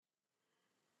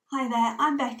Hi there,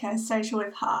 I'm Becca, Social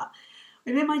with Heart.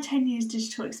 Within my 10 years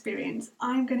digital experience,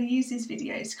 I'm going to use these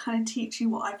videos to kind of teach you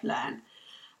what I've learned.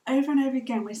 Over and over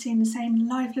again, we're seeing the same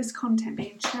lifeless content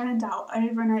being churned out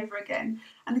over and over again,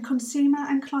 and the consumer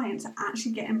and clients are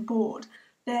actually getting bored.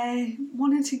 They're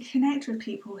wanting to connect with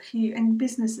people and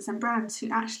businesses and brands who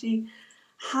actually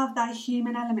have that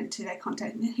human element to their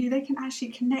content, who they can actually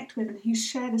connect with and who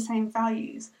share the same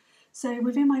values. So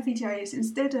within my videos,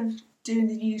 instead of doing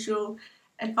the usual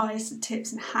advice,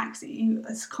 tips and hacks that you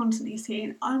are constantly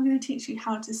seeing, I'm going to teach you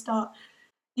how to start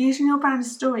using your brand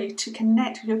story to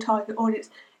connect with your target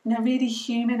audience in a really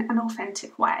human and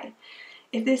authentic way.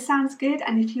 If this sounds good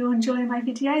and if you're enjoying my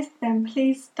videos, then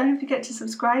please don't forget to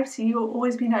subscribe so you will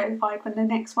always be notified when the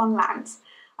next one lands.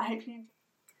 I hope you enjoy.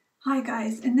 Hi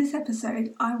guys, in this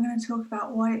episode I'm going to talk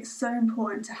about why it's so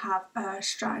important to have a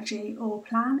strategy or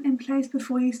plan in place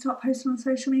before you start posting on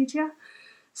social media.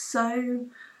 So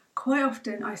quite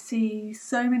often I see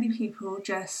so many people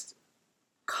just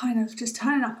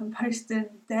turning up and posting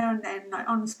there and then, like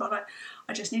on the spot, like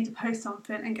I just need to post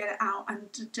something and get it out, and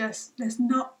just there's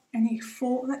not any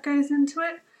thought that goes into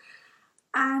it.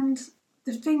 And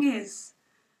the thing is,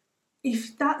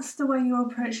 if that's the way you're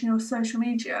approaching your social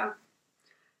media,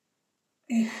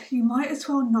 you might as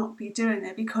well not be doing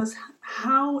it, because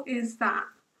how is that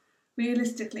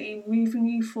realistically moving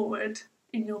you forward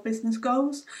in your business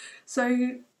goals?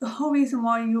 So the whole reason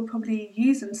why you're probably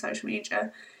using social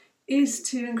media is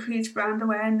to increase brand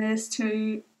awareness,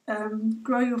 to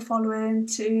grow your following,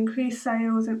 to increase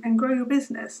sales and grow your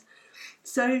business.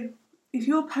 So if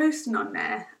you're posting on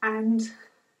there and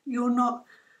you're not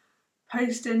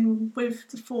posting with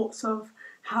the thoughts of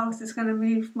how is this going to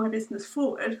move my business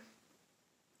forward,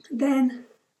 then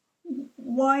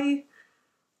why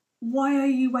are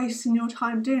you wasting your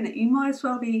time doing it? You might as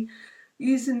well be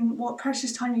using what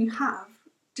precious time you have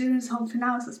doing something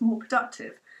else that's more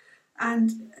productive.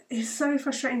 And it's so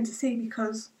frustrating to see,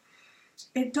 because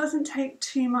it doesn't take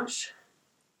too much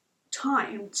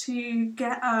time to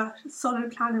get a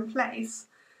solid plan in place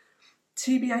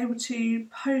to be able to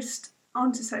post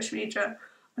onto social media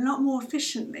a lot more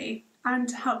efficiently and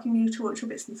to help you move towards your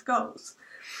business goals.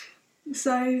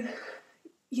 So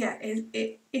yeah,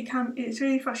 it's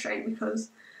really frustrating,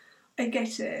 because I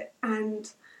get it,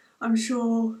 and I'm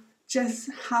sure just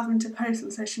having to post on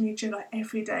social media like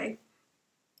every day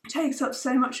takes up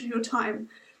so much of your time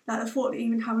that the thought of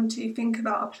even having to think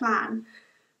about a plan,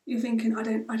 you're thinking,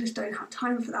 I just don't have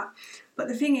time for that. But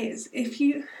the thing is, if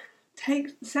you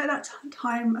set that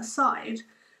time aside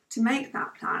to make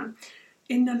that plan,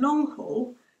 in the long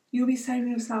haul, you'll be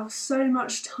saving yourself so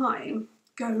much time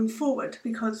going forward,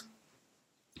 because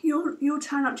you'll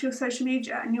turn up to your social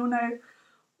media and you'll know,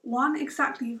 one,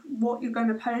 exactly what you're going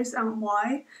to post and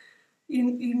why.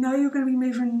 You know you're going to be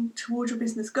moving towards your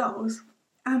business goals,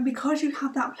 and because you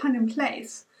have that plan in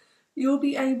place, you'll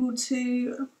be able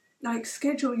to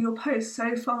schedule your posts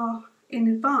so far in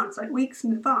advance, like weeks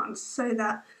in advance, so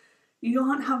that you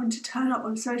aren't having to turn up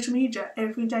on social media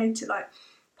every day to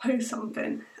post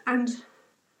something. And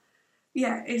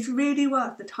yeah, it's really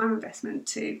worth the time investment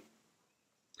to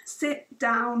sit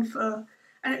down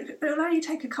and it'll only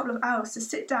take a couple of hours to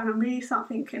sit down and really start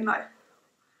thinking,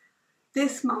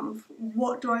 this month,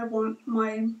 what do I want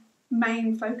my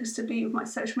main focus to be with my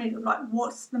social media?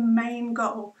 What's the main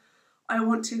goal I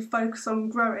want to focus on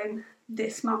growing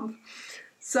this month?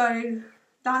 So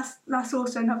that's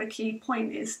also another key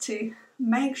point, is to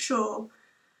make sure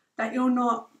that you're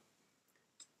not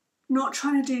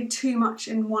trying to do too much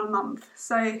in 1 month.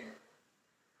 So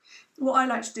what I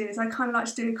like to do is I like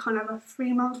to do a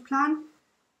 3-month plan.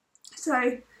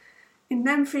 So in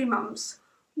them 3 months,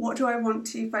 what do I want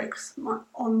to focus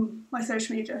on my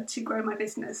social media to grow my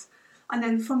business? And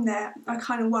then from there,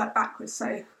 I work backwards.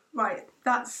 So, right,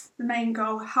 that's the main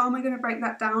goal. How am I going to break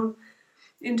that down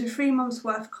into 3 months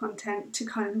worth of content to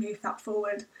move that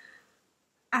forward?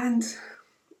 And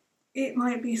it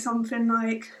might be something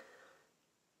like,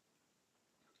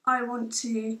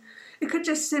 it could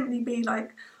just simply be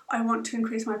I want to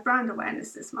increase my brand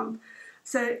awareness this month.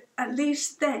 So at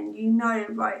least then you know,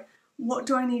 right, what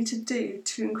do I need to do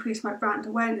to increase my brand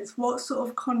awareness? What sort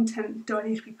of content do I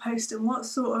need to be posting? What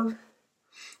sort of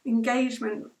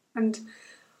engagement and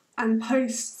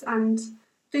posts and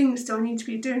things do I need to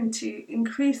be doing to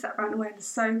increase that brand awareness?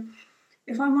 So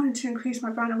if I wanted to increase my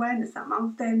brand awareness that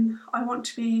month, then I want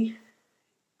to be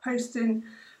posting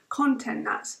content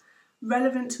that's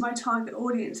relevant to my target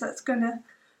audience, that's going to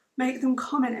make them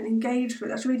comment and engage with it,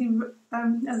 that's really,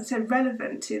 as I said,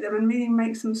 relevant to them and really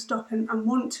makes them stop and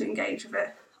want to engage with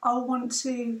it. I'll want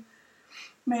to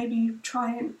maybe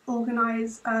try and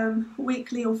organise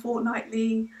weekly or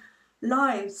fortnightly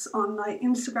lives on like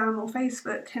Instagram or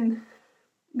Facebook, and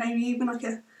maybe even like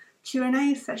a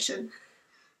Q&A session.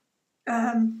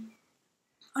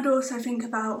 I'd also think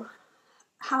about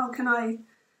how can I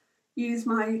use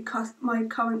my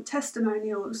current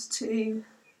testimonials to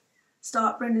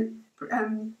start building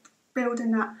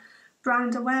that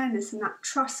brand awareness and that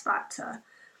trust factor.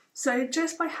 So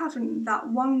just by having that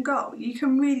one goal, you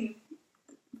can really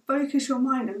focus your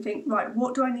mind and think, right,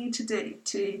 what do I need to do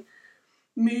to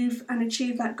move and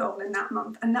achieve that goal in that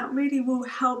month? And that really will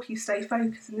help you stay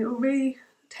focused, and it will really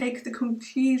take the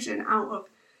confusion out of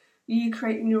you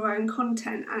creating your own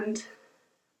content. And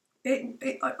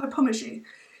I promise you,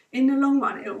 in the long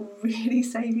run, it will really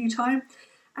save you time.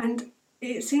 And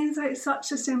it seems like it's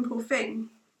such a simple thing,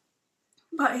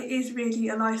 but it is really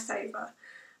a lifesaver.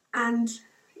 And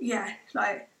yeah,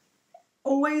 like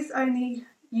always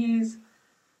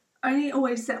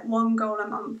always set one goal a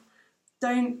month.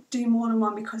 Don't do more than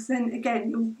one, because then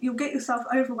again you'll get yourself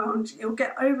overwhelmed, you'll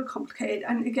get overcomplicated,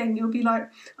 and again you'll be like,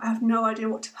 I have no idea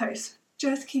what to post.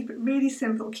 Just keep it really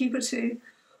simple. Keep it to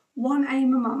one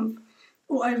aim a month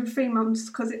or over 3 months,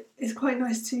 because it's quite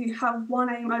nice to have one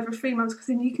aim over 3 months, because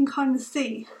then you can kind of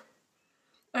see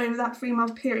over that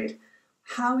 3-month period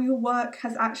how your work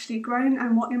has actually grown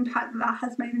and what impact that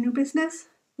has made in your business,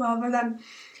 rather than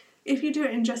if you do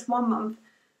it in just 1 month,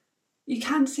 you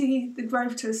can see the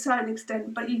growth to a certain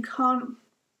extent, but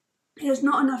there's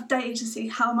not enough data to see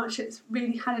how much it's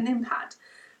really had an impact.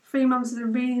 3 months is a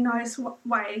really nice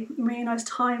really nice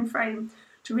time frame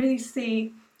to really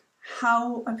see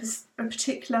how a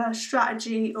particular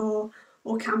strategy or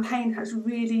campaign has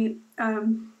really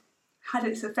had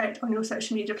its effect on your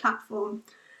social media platform.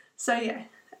 So yeah,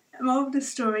 the moral of the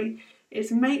story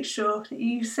is make sure that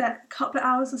you set a couple of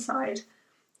hours aside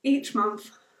each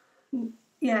month,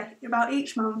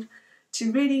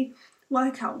 to really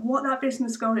work out what that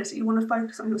business goal is that you want to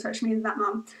focus on your social media that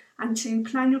month, and to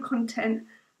plan your content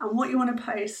and what you want to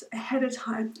post ahead of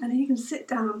time. And then you can sit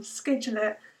down, schedule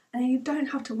it, and you don't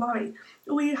have to worry.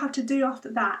 All you have to do after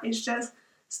that is just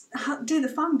do the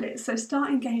fun bits. So start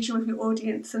engaging with your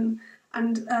audience and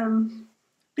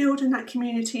building that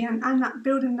community and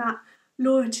building that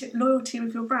loyalty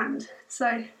with your brand.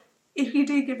 So if you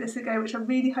do give this a go, which I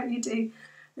really hope you do,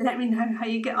 let me know how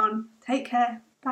you get on. Take care.